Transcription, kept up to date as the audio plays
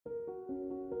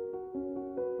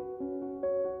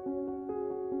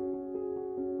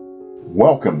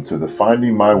Welcome to the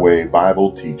Finding My Way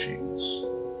Bible Teachings,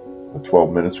 a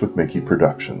 12 Minutes with Mickey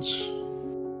Productions.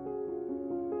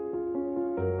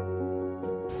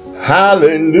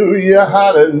 Hallelujah,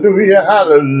 hallelujah,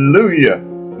 hallelujah.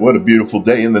 What a beautiful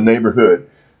day in the neighborhood.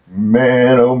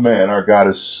 Man, oh man, our God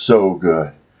is so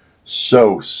good.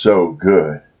 So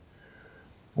good.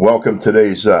 Welcome to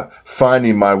today's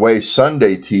Finding My Way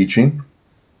Sunday teaching.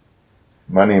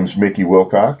 My name's Mickey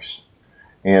Wilcox.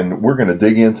 And we're going to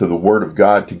dig into the Word of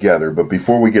God together. But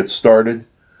before we get started,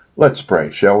 let's pray,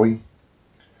 shall we?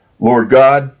 Lord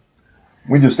God,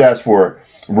 we just ask for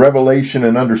revelation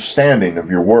and understanding of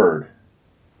your Word.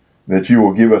 That you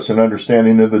will give us an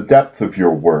understanding of the depth of your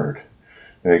Word.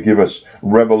 Give us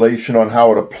revelation on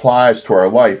how it applies to our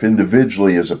life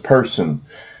individually as a person.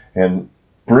 And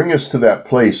bring us to that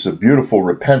place of beautiful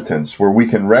repentance where we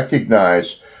can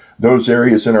recognize those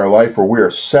areas in our life where we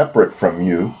are separate from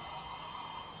you.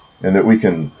 And that we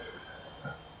can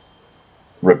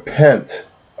repent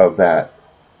of that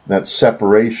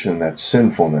separation, that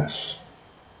sinfulness.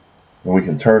 And we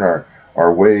can turn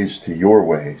our ways to your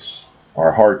ways,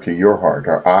 our heart to your heart,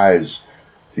 our eyes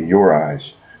to your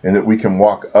eyes. And that we can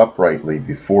walk uprightly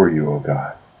before you, O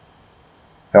God.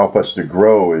 Help us to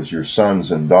grow as your sons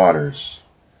and daughters,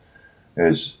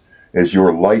 as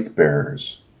your light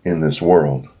bearers in this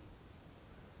world.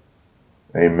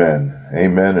 Amen.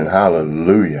 Amen and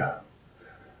hallelujah.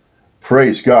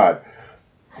 Praise God.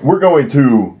 We're going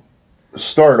to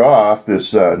start off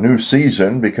this new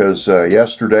season because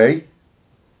yesterday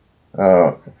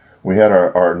we had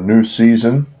our new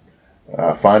season,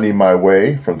 Finding My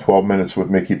Way from 12 Minutes with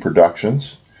Mickey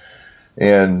Productions.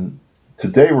 And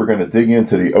today we're going to dig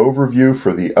into the overview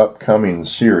for the upcoming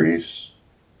series.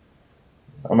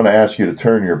 I'm going to ask you to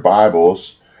turn your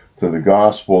Bibles to the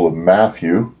Gospel of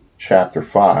Matthew, chapter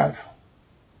 5.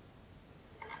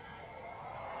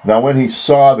 Now when he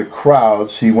saw the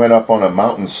crowds, he went up on a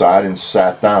mountainside and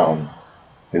sat down.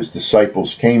 His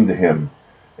disciples came to him,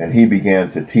 and he began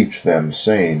to teach them,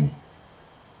 saying,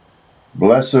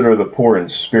 Blessed are the poor in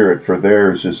spirit, for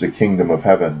theirs is the kingdom of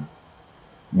heaven.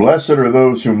 Blessed are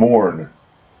those who mourn,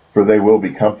 for they will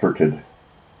be comforted.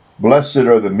 Blessed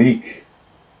are the meek,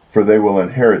 for they will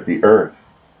inherit the earth.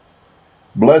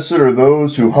 Blessed are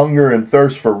those who hunger and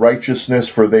thirst for righteousness,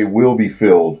 for they will be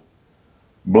filled.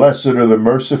 Blessed are the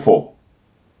merciful,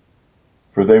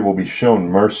 for they will be shown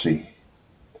mercy.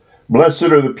 Blessed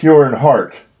are the pure in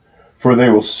heart, for they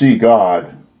will see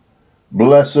God.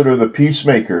 Blessed are the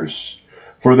peacemakers,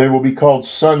 for they will be called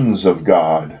sons of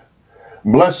God.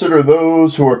 Blessed are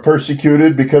those who are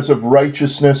persecuted because of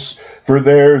righteousness, for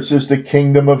theirs is the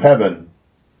kingdom of heaven.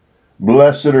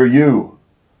 Blessed are you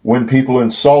when people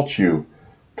insult you,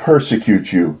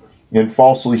 persecute you, and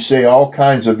falsely say all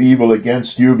kinds of evil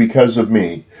against you because of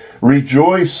me.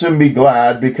 Rejoice and be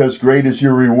glad, because great is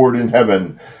your reward in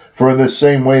heaven. For in the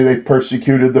same way they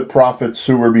persecuted the prophets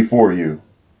who were before you.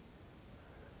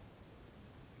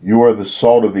 You are the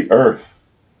salt of the earth.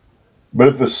 But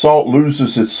if the salt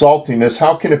loses its saltiness,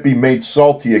 how can it be made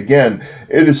salty again?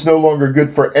 It is no longer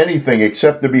good for anything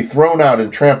except to be thrown out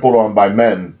and trampled on by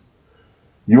men.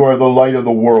 You are the light of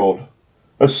the world.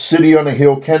 A city on a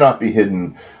hill cannot be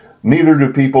hidden. Neither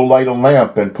do people light a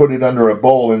lamp and put it under a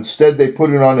bowl. Instead, they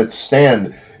put it on its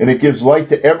stand, and it gives light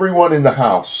to everyone in the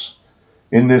house.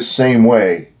 In this same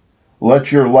way,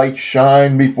 let your light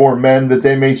shine before men, that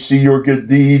they may see your good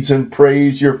deeds and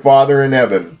praise your Father in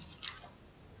heaven.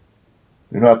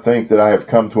 Do not think that I have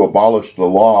come to abolish the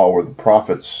law or the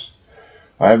prophets.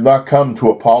 I have not come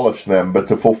to abolish them, but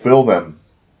to fulfill them.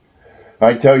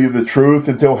 I tell you the truth,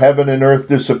 until heaven and earth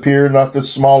disappear, not the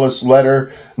smallest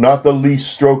letter, not the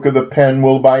least stroke of the pen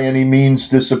will by any means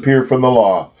disappear from the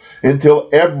law, until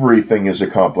everything is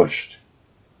accomplished.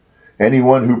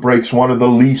 Anyone who breaks one of the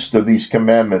least of these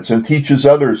commandments and teaches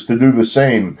others to do the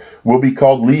same will be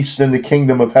called least in the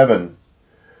kingdom of heaven.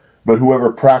 But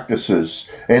whoever practices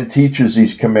and teaches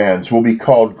these commands will be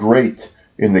called great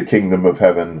in the kingdom of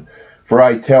heaven. For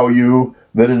I tell you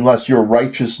that unless your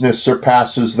righteousness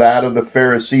surpasses that of the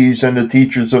Pharisees and the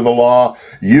teachers of the law,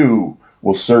 you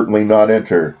will certainly not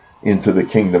enter into the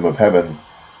kingdom of heaven.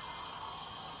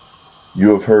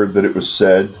 You have heard that it was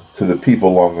said to the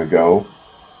people long ago,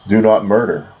 do not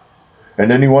murder,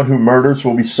 and anyone who murders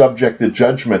will be subject to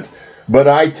judgment. But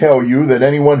I tell you that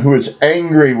anyone who is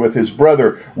angry with his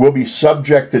brother will be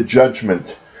subject to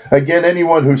judgment. Again,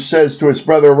 anyone who says to his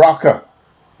brother, Raca,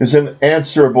 is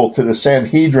unanswerable to the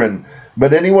Sanhedrin.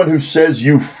 But anyone who says,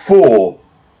 you fool,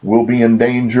 will be in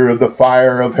danger of the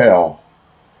fire of hell.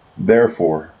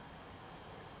 Therefore,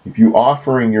 If you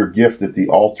offering your gift at the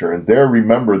altar and there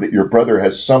remember that your brother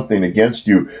has something against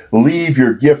you, leave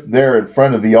your gift there in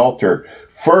front of the altar.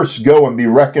 First go and be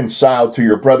reconciled to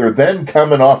your brother, then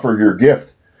come and offer your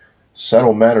gift.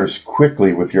 Settle matters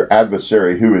quickly with your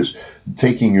adversary who is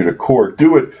taking you to court.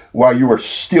 Do it while you are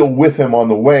still with him on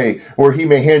the way, or he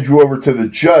may hand you over to the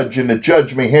judge, and the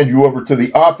judge may hand you over to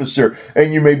the officer,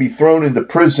 and you may be thrown into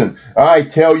prison. I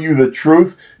tell you the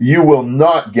truth, you will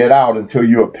not get out until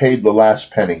you have paid the last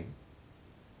penny.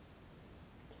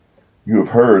 You have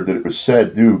heard that it was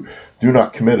said, do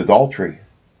not commit adultery.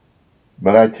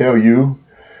 But I tell you,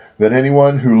 that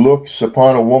anyone who looks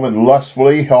upon a woman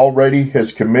lustfully already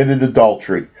has committed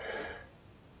adultery.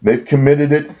 They've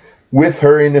committed it with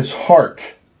her in his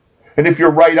heart. And if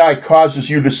your right eye causes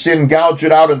you to sin, gouge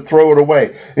it out and throw it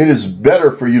away. It is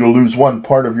better for you to lose one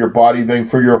part of your body than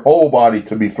for your whole body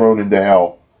to be thrown into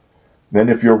hell. Then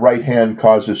if your right hand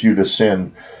causes you to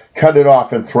sin, cut it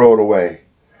off and throw it away.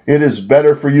 It is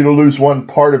better for you to lose one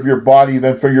part of your body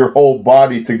than for your whole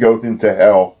body to go into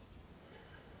hell.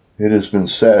 It has been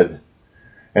said,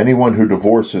 anyone who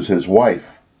divorces his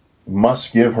wife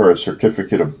must give her a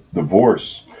certificate of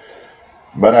divorce.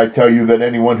 But I tell you that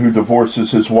anyone who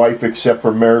divorces his wife except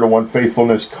for marital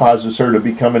unfaithfulness causes her to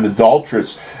become an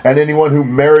adulteress, and anyone who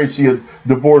marries the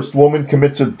divorced woman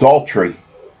commits adultery.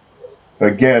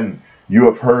 Again, you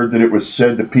have heard that it was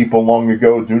said to people long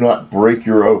ago, do not break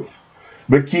your oath,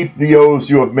 but keep the oaths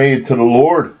you have made to the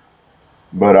Lord.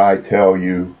 But I tell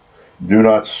you, do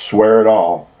not swear at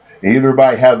all, either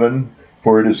by heaven,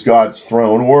 for it is God's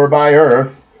throne, or by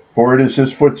earth, for it is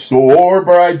his footstool, or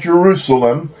by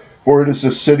Jerusalem, for it is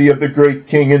the city of the great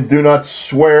king. And do not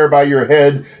swear by your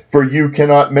head, for you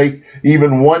cannot make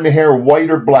even one hair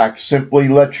white or black. Simply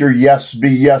let your yes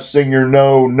be yes and your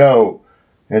no, no.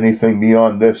 Anything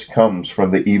beyond this comes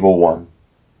from the evil one.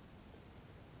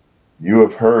 You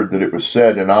have heard that it was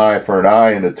said, an eye for an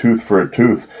eye and a tooth for a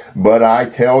tooth. But I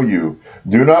tell you,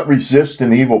 do not resist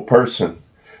an evil person.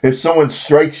 If someone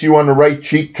strikes you on the right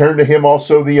cheek, turn to him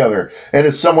also the other. And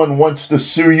if someone wants to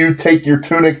sue you, take your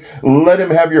tunic, let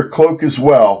him have your cloak as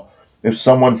well. If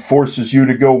someone forces you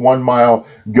to go 1 mile,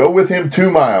 go with him 2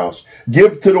 miles.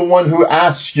 Give to the one who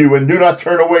asks you, and do not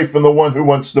turn away from the one who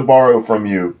wants to borrow from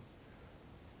you.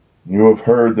 You have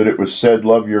heard that it was said,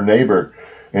 love your neighbor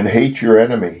and hate your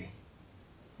enemy.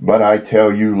 But I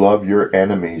tell you, love your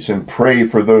enemies and pray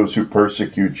for those who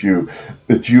persecute you,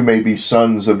 that you may be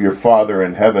sons of your Father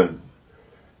in heaven.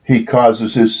 He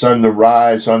causes his sun to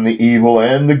rise on the evil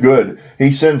and the good. He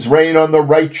sends rain on the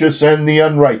righteous and the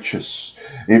unrighteous.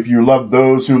 If you love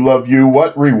those who love you,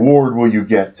 what reward will you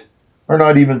get? Are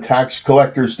not even tax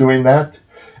collectors doing that?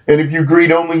 And if you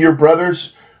greet only your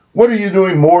brothers, what are you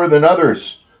doing more than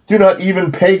others? Do not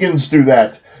even pagans do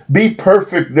that? Be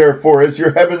perfect, therefore, as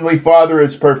your heavenly Father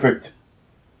is perfect.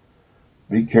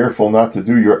 Be careful not to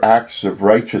do your acts of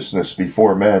righteousness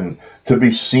before men, to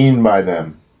be seen by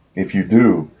them. If you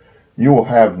do, you will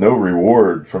have no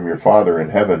reward from your Father in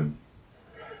heaven.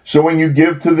 So when you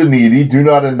give to the needy, do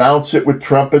not announce it with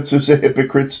trumpets as the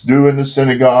hypocrites do in the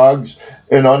synagogues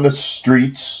and on the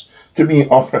streets, to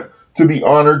be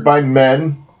honored by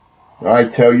men. I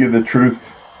tell you the truth,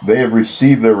 they have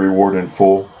received their reward in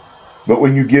full. But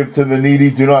when you give to the needy,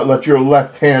 do not let your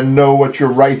left hand know what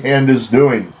your right hand is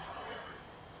doing,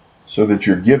 so that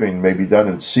your giving may be done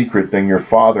in secret. Then your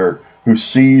Father, who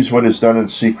sees what is done in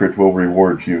secret, will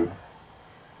reward you.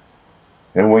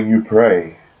 And when you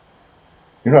pray,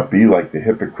 do not be like the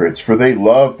hypocrites, for they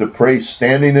love to pray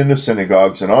standing in the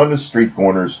synagogues and on the street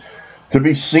corners, to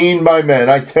be seen by men.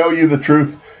 I tell you the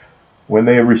truth, when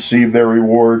they have received their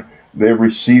reward, they have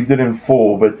received it in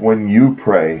full. But when you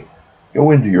pray, go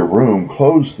into your room,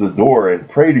 close the door, and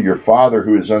pray to your Father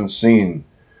who is unseen.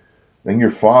 Then your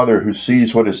Father who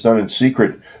sees what is done in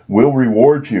secret will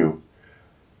reward you.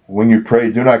 When you pray,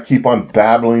 do not keep on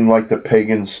babbling like the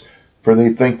pagans, for they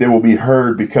think they will be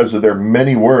heard because of their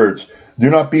many words. Do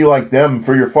not be like them,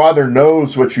 for your Father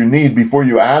knows what you need before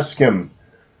you ask him.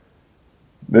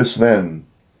 This then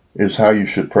is how you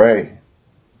should pray.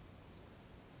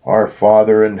 Our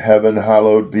Father in heaven,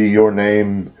 hallowed be your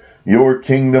name. Your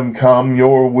kingdom come,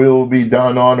 your will be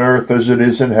done on earth as it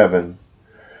is in heaven.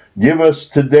 Give us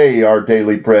today our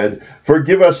daily bread.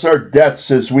 Forgive us our debts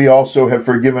as we also have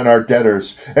forgiven our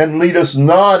debtors. And lead us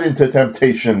not into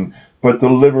temptation, but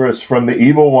deliver us from the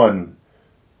evil one.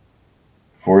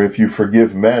 For if you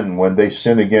forgive men when they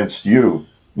sin against you,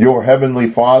 your heavenly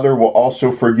Father will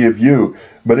also forgive you.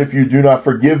 But if you do not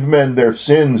forgive men their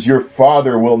sins, your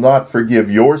Father will not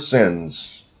forgive your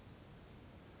sins.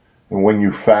 And when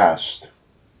you fast,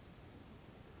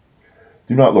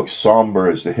 Do not look somber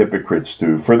as the hypocrites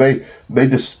do, for they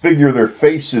disfigure their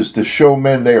faces to show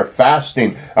men they are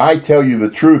fasting. I tell you the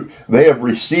truth, they have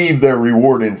received their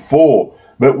reward in full.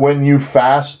 But when you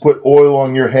fast, put oil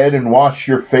on your head and wash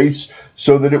your face,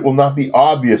 so that it will not be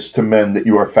obvious to men that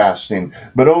you are fasting,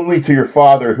 but only to your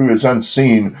Father who is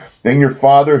unseen. And your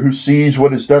Father who sees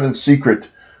what is done in secret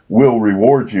will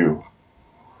reward you.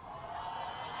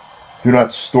 Do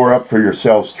not store up for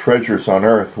yourselves treasures on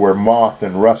earth, where moth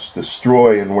and rust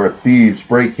destroy, and where thieves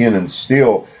break in and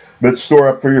steal. But store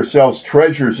up for yourselves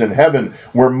treasures in heaven,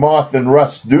 where moth and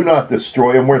rust do not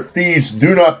destroy, and where thieves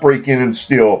do not break in and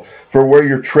steal. For where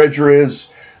your treasure is,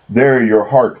 there your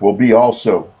heart will be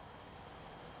also.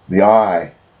 The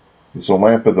eye is a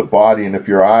lamp of the body, and if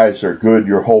your eyes are good,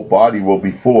 your whole body will be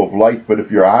full of light. But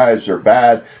if your eyes are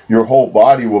bad, your whole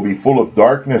body will be full of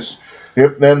darkness.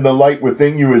 If then the light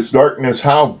within you is darkness,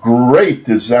 how great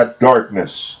is that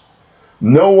darkness?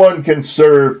 No one can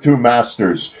serve two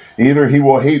masters. Either he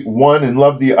will hate one and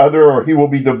love the other, or he will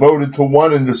be devoted to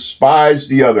one and despise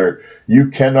the other. You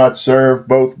cannot serve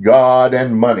both God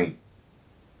and money.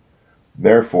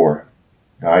 Therefore,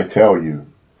 I tell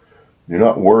you, do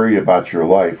not worry about your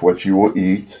life, what you will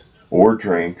eat or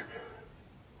drink,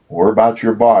 or about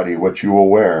your body, what you will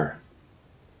wear.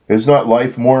 Is not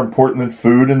life more important than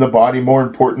food, and the body more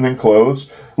important than clothes?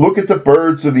 Look at the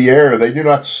birds of the air. They do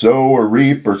not sow or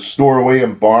reap or store away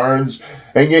in barns,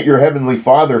 and yet your heavenly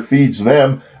Father feeds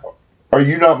them. Are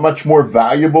you not much more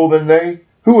valuable than they?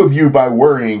 Who of you by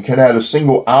worrying can add a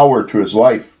single hour to his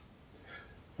life?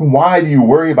 Why do you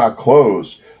worry about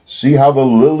clothes? See how the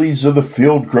lilies of the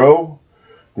field grow?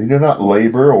 They do not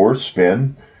labor or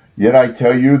spin. Yet I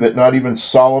tell you that not even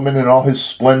Solomon in all his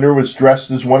splendor was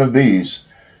dressed as one of these.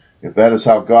 If that is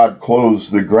how God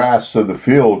clothes the grass of the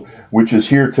field, which is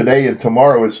here today and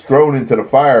tomorrow is thrown into the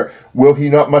fire, will he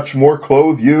not much more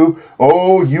clothe you?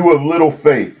 Oh, you of little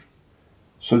faith!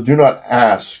 So do not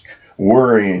ask,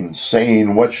 worrying,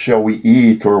 saying, what shall we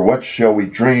eat, or what shall we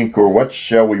drink, or what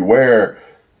shall we wear?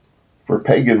 For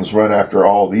pagans run after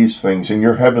all these things, and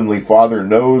your heavenly Father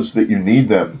knows that you need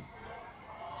them.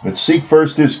 But seek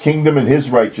first his kingdom and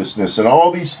his righteousness, and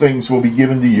all these things will be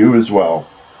given to you as well.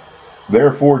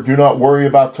 Therefore, do not worry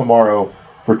about tomorrow,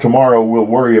 for tomorrow will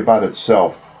worry about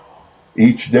itself.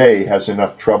 Each day has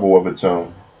enough trouble of its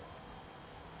own.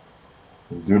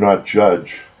 And do not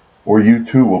judge, or you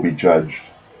too will be judged.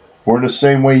 For in the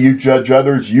same way you judge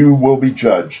others, you will be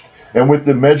judged. And with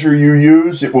the measure you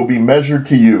use, it will be measured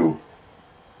to you.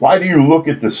 Why do you look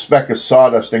at the speck of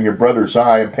sawdust in your brother's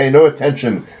eye and pay no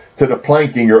attention to the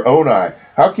plank in your own eye?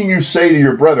 How can you say to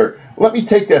your brother, let me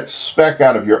take that speck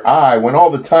out of your eye, when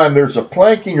all the time there's a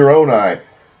plank in your own eye?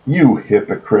 You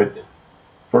hypocrite!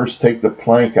 First take the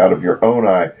plank out of your own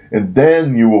eye, and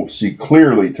then you will see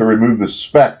clearly to remove the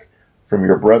speck from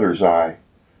your brother's eye.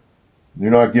 Do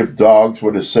not give dogs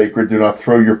what is sacred. Do not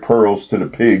throw your pearls to the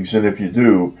pigs, and if you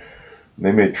do,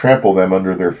 they may trample them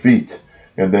under their feet,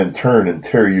 and then turn and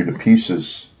tear you to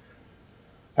pieces.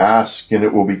 Ask, and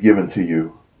it will be given to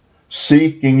you.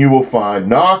 Seek, and you will find.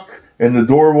 Knock, and the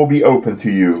door will be open to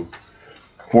you.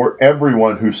 For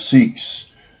everyone who seeks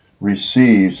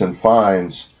receives and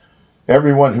finds.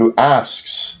 Everyone who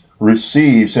asks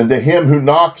receives, and to him who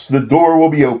knocks the door will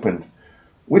be opened.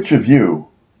 Which of you,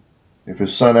 if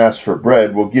his son asks for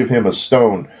bread, will give him a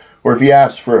stone? Or if he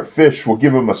asks for a fish, will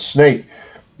give him a snake?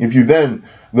 If you then,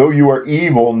 though you are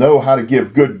evil, know how to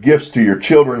give good gifts to your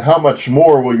children, how much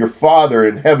more will your Father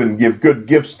in heaven give good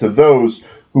gifts to those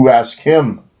who ask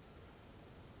him?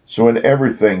 So in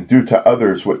everything, do to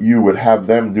others what you would have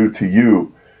them do to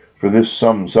you, for this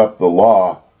sums up the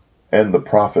law and the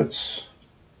prophets.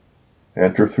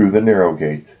 Enter through the narrow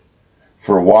gate.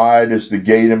 For wide is the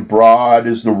gate and broad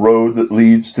is the road that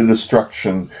leads to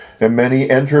destruction, and many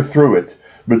enter through it.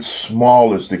 But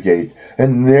small is the gate,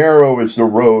 and narrow is the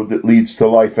road that leads to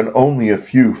life, and only a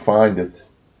few find it.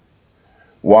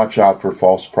 Watch out for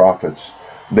false prophets.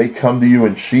 They come to you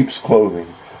in sheep's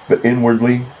clothing, but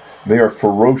inwardly they are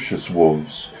ferocious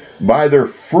wolves. By their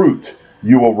fruit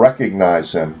you will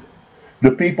recognize them.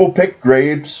 Do people pick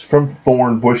grapes from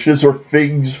thorn bushes, or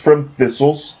figs from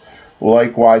thistles?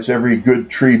 Likewise, every good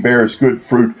tree bears good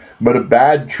fruit, but a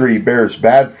bad tree bears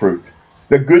bad fruit.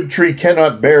 The good tree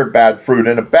cannot bear bad fruit,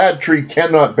 and a bad tree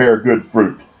cannot bear good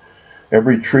fruit.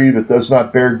 Every tree that does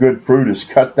not bear good fruit is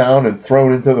cut down and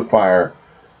thrown into the fire.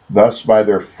 Thus by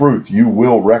their fruit you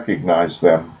will recognize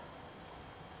them.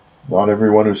 Not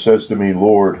everyone who says to me,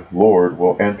 Lord, Lord,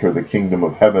 will enter the kingdom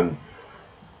of heaven,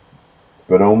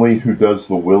 but only who does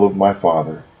the will of my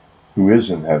Father, who is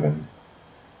in heaven.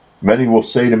 Many will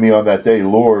say to me on that day,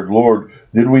 Lord, Lord,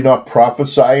 did we not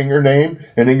prophesy in your name,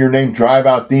 and in your name drive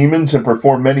out demons and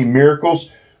perform many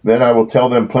miracles? Then I will tell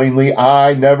them plainly,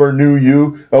 I never knew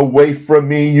you. Away from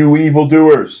me, you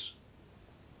evildoers.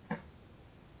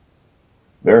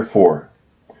 Therefore,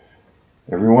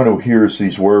 everyone who hears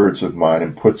these words of mine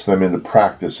and puts them into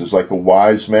practice is like a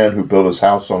wise man who built his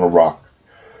house on a rock.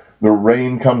 The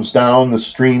rain comes down, the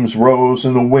streams rose,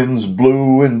 and the winds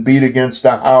blew and beat against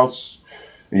the house.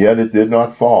 Yet it did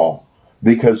not fall,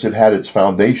 because it had its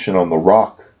foundation on the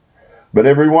rock. But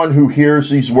everyone who hears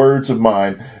these words of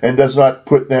mine and does not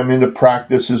put them into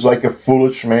practice is like a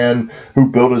foolish man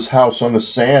who built his house on the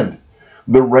sand.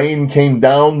 The rain came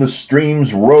down, the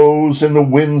streams rose, and the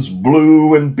winds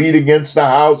blew and beat against the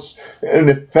house, and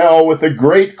it fell with a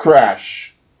great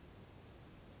crash.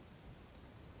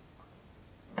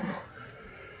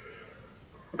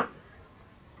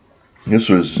 This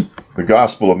was the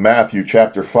Gospel of Matthew,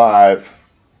 chapter 5,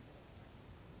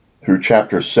 through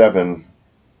chapter 7,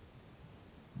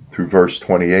 through verse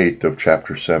 28 of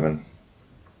chapter 7.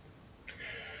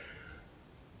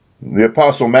 The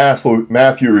Apostle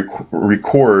Matthew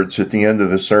records at the end of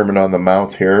the Sermon on the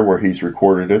Mount here, where he's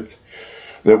recorded it,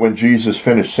 that when Jesus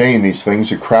finished saying these things,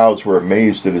 the crowds were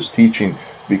amazed at his teaching,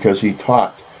 because he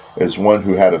taught as one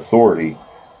who had authority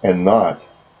and not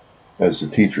as the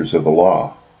teachers of the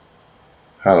law.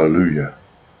 Hallelujah.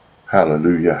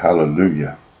 Hallelujah.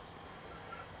 Hallelujah.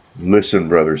 Listen,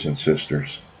 brothers and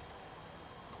sisters.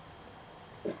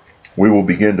 We will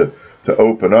begin to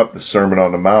open up the Sermon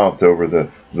on the Mount over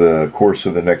the course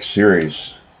of the next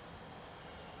series.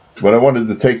 But I wanted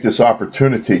to take this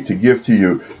opportunity to give to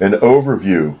you an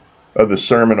overview of the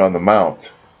Sermon on the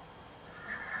Mount.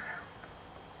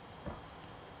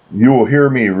 You will hear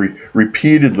me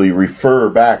repeatedly refer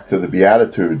back to the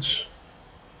Beatitudes.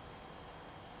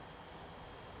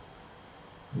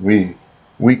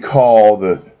 We call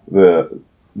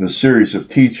the series of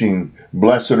teaching,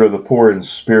 Blessed are the poor in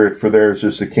spirit, for theirs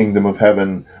is the kingdom of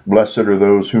heaven. Blessed are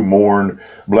those who mourn.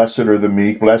 Blessed are the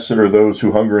meek. Blessed are those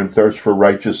who hunger and thirst for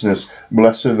righteousness.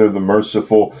 Blessed are the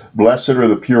merciful. Blessed are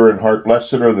the pure in heart.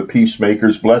 Blessed are the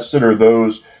peacemakers. Blessed are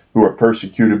those who are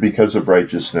persecuted because of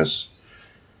righteousness.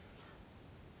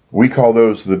 We call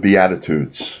those the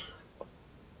Beatitudes.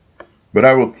 But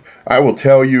I will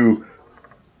tell you,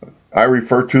 I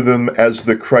refer to them as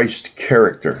the Christ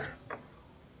character.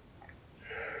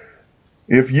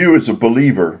 If you as a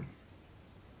believer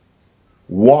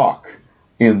walk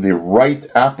in the right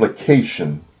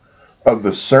application of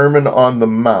the Sermon on the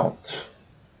Mount,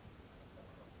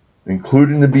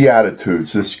 including the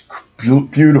Beatitudes, this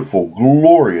beautiful,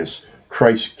 glorious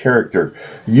Christ character,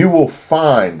 you will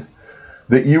find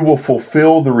that you will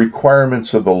fulfill the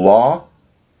requirements of the law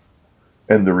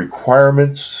and the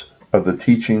requirements of the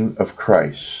teaching of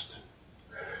Christ.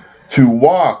 To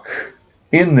walk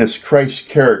in this Christ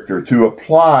character, to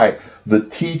apply the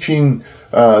teaching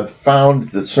found in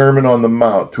the Sermon on the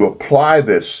Mount, to apply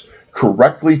this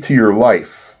correctly to your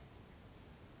life,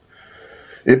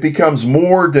 it becomes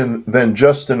more than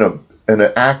just an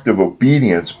act of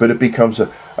obedience, but it becomes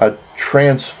a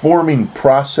transforming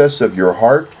process of your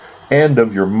heart and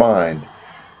of your mind.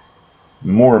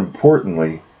 More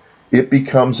importantly, it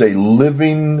becomes a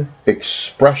living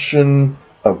expression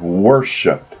of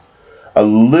worship, a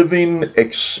living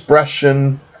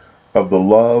expression of the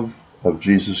love of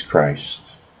Jesus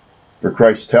Christ. For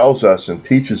Christ tells us and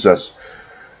teaches us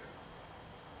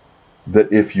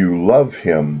that if you love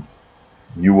him,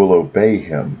 you will obey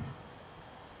him.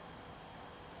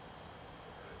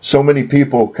 So many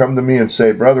people come to me and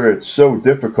say, brother, it's so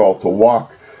difficult to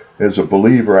walk as a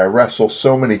believer. I wrestle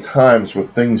so many times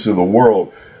with things of the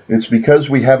world. It's because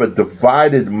we have a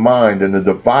divided mind and a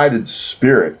divided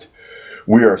spirit.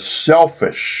 We are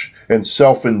selfish and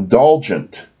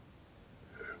self-indulgent.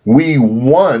 We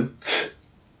want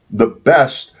the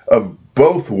best of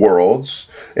both worlds,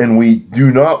 and we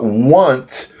do not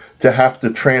want to have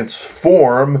to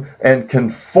transform and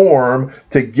conform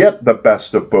to get the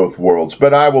best of both worlds.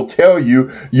 But I will tell you,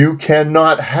 you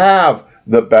cannot have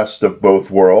the best of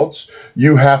both worlds.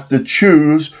 You have to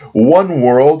choose one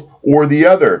world or the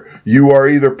other. You are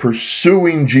either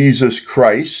pursuing Jesus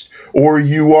Christ or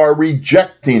you are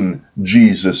rejecting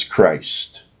Jesus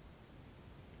Christ.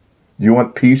 You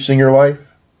want peace in your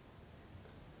life?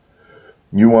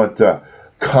 You want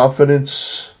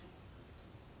confidence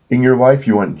in your life?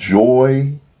 You want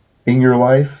joy in your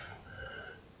life?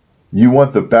 You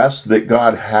want the best that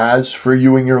God has for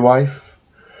you in your life?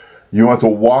 You want to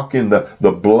walk in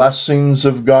the blessings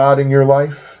of God in your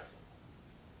life?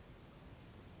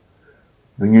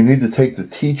 Then you need to take the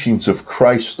teachings of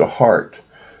Christ to heart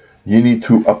You need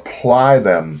to apply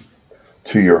them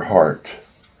to your heart.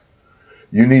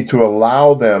 You need to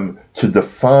allow them to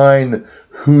define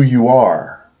who you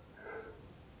are.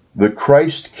 The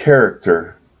Christ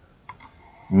character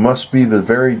must be the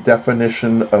very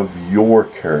definition of your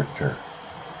character.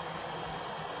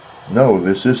 No,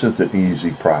 this isn't an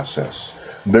easy process.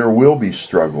 There will be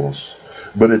struggles,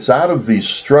 but it's out of these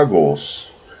struggles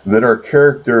that our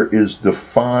character is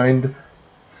defined,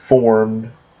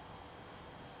 formed.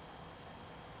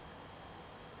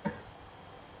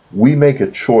 We make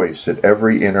a choice at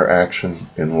every interaction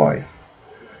in life.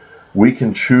 We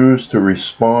can choose to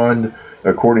respond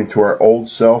according to our old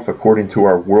self, according to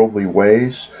our worldly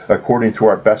ways, according to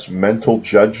our best mental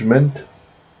judgment,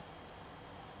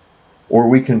 or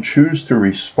we can choose to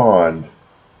respond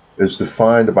as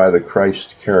defined by the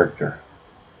Christ character.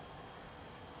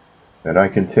 And I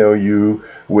can tell you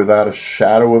without a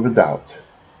shadow of a doubt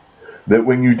that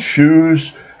when you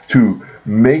choose to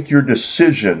make your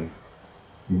decision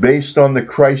based on the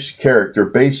Christ character,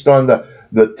 based on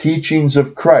the teachings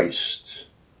of Christ,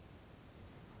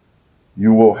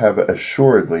 you will have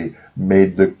assuredly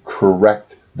made the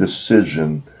correct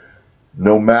decision,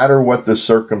 no matter what the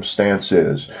circumstance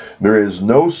is. There is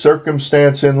no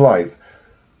circumstance in life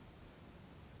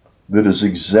that is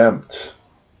exempt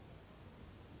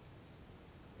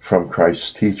from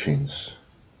Christ's teachings.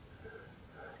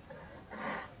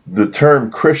 The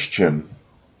term Christian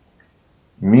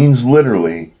means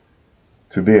literally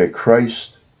to be a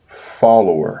Christ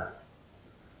follower.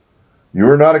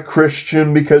 You're not a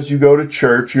Christian because you go to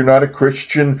church. You're not a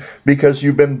Christian because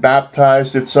you've been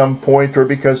baptized at some point, or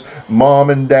because mom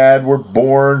and dad were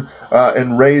born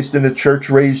and raised in the church,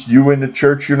 raised you in the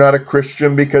church. You're not a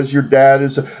Christian because your dad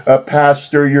is a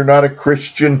pastor. You're not a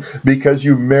Christian because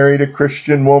you married a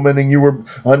Christian woman and you were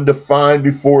undefined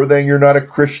before then. You're not a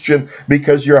Christian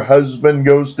because your husband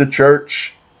goes to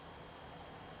church.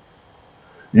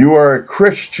 You are a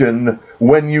Christian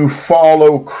when you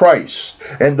follow Christ.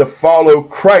 And to follow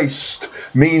Christ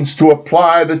means to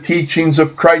apply the teachings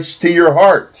of Christ to your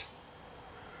heart.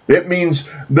 It means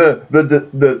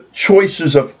the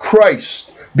choices of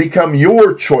Christ become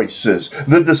your choices.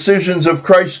 The decisions of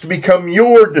Christ become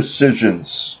your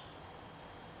decisions.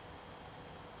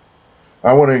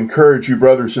 I want to encourage you,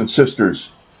 brothers and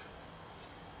sisters,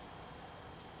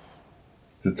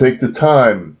 to take the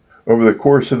time over the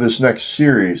course of this next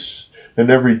series, and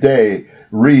every day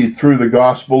read through the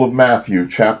Gospel of Matthew,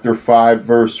 chapter 5,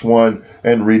 verse 1,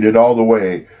 and read it all the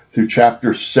way through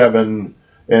chapter 7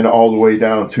 and all the way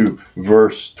down to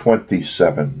verse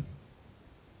 27.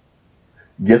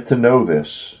 Get to know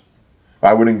this.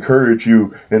 I would encourage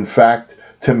you, in fact,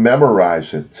 to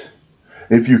memorize it.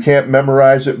 If you can't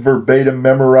memorize it verbatim,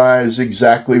 memorize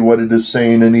exactly what it is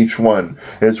saying in each one.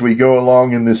 As we go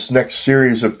along in this next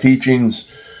series of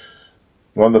teachings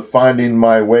on the Finding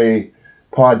My Way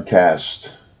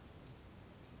podcast,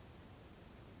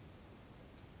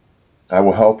 I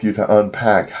will help you to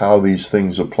unpack how these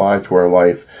things apply to our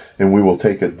life, and we will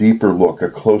take a deeper look, a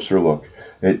closer look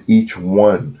at each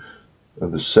one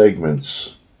of the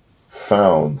segments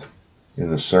found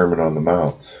in the Sermon on the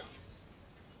Mount.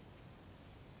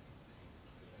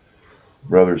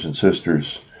 Brothers and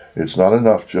sisters, it's not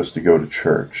enough just to go to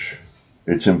church.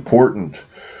 It's important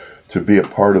to be a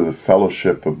part of the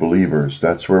fellowship of believers.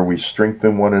 That's where we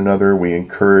strengthen one another, we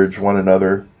encourage one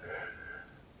another.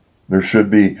 There should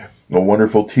be a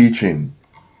wonderful teaching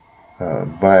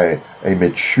by a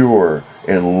mature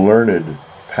and learned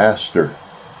pastor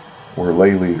or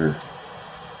lay leader.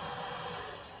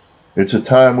 It's a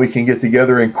time we can get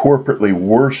together and corporately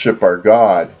worship our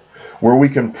God, where we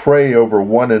can pray over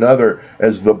one another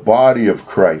as the body of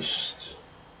Christ.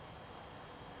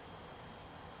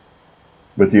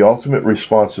 But the ultimate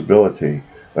responsibility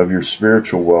of your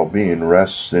spiritual well-being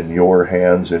rests in your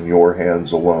hands and your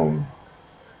hands alone.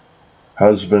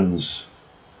 Husbands,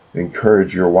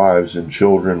 encourage your wives, and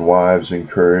children, wives,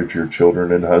 encourage your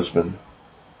children and husband.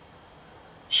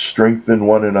 Strengthen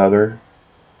one another.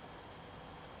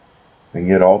 And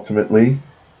yet ultimately,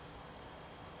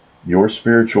 your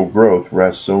spiritual growth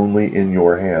rests only in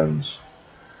your hands.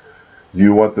 Do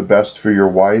you want the best for your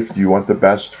wife? Do you want the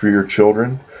best for your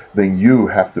children? Then you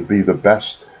have to be the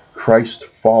best Christ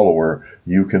follower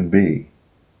you can be.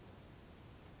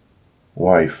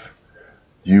 Wife,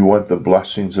 do you want the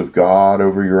blessings of God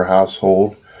over your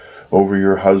household, over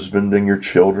your husband and your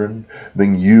children?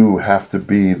 Then you have to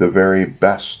be the very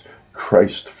best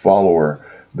Christ follower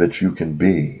that you can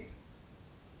be.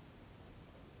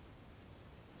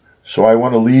 So I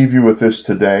want to leave you with this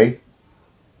today.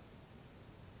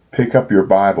 Pick up your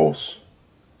Bibles.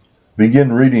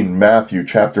 Begin reading Matthew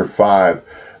chapter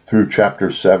 5 through chapter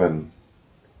 7.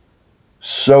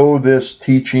 Sow this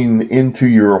teaching into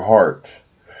your heart.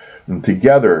 And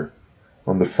together,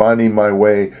 on the Finding My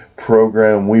Way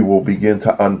program, we will begin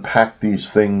to unpack these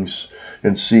things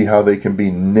and see how they can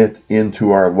be knit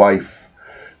into our life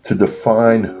to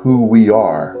define who we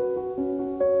are,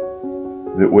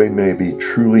 that we may be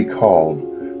truly called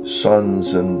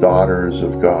sons and daughters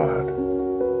of God.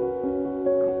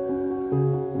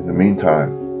 In the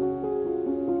meantime,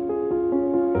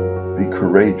 be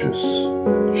courageous,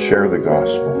 share the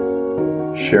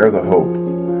gospel, share the hope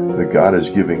that God is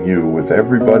giving you with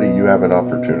everybody you have an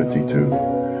opportunity to.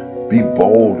 Be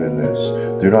bold in this.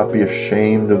 Do not be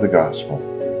ashamed of the gospel.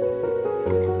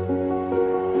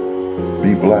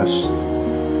 Be blessed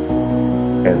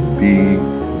and be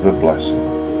the blessing.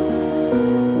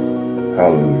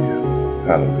 Hallelujah.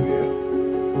 Hallelujah.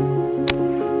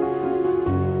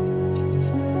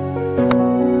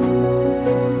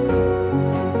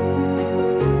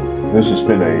 This has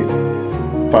been a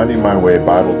Finding My Way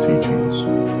Bible Teachings,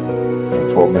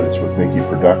 12 Minutes with Mickey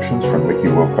Productions from Mickey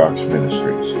Wilcox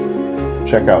Ministries.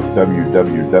 Check out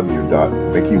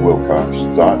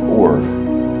www.mickeywilcox.org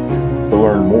to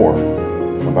learn more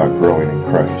about growing in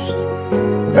Christ.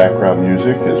 Background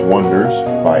music is Wonders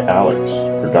by Alex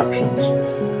Productions.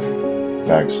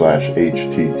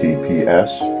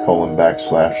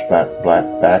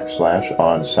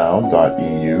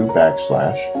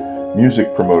 /https://onsound.eu/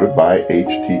 music promoted by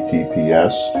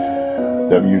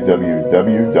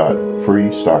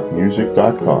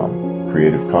https://www.freestockmusic.com.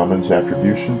 Creative Commons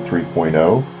Attribution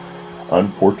 3.0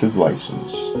 Unported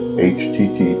License.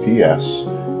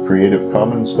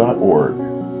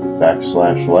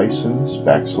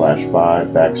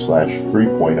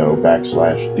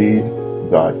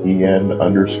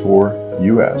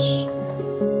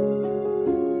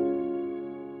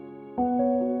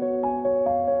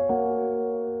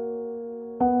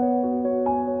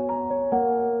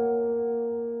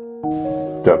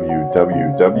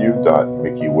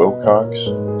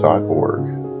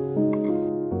 www.mickeywilcox.org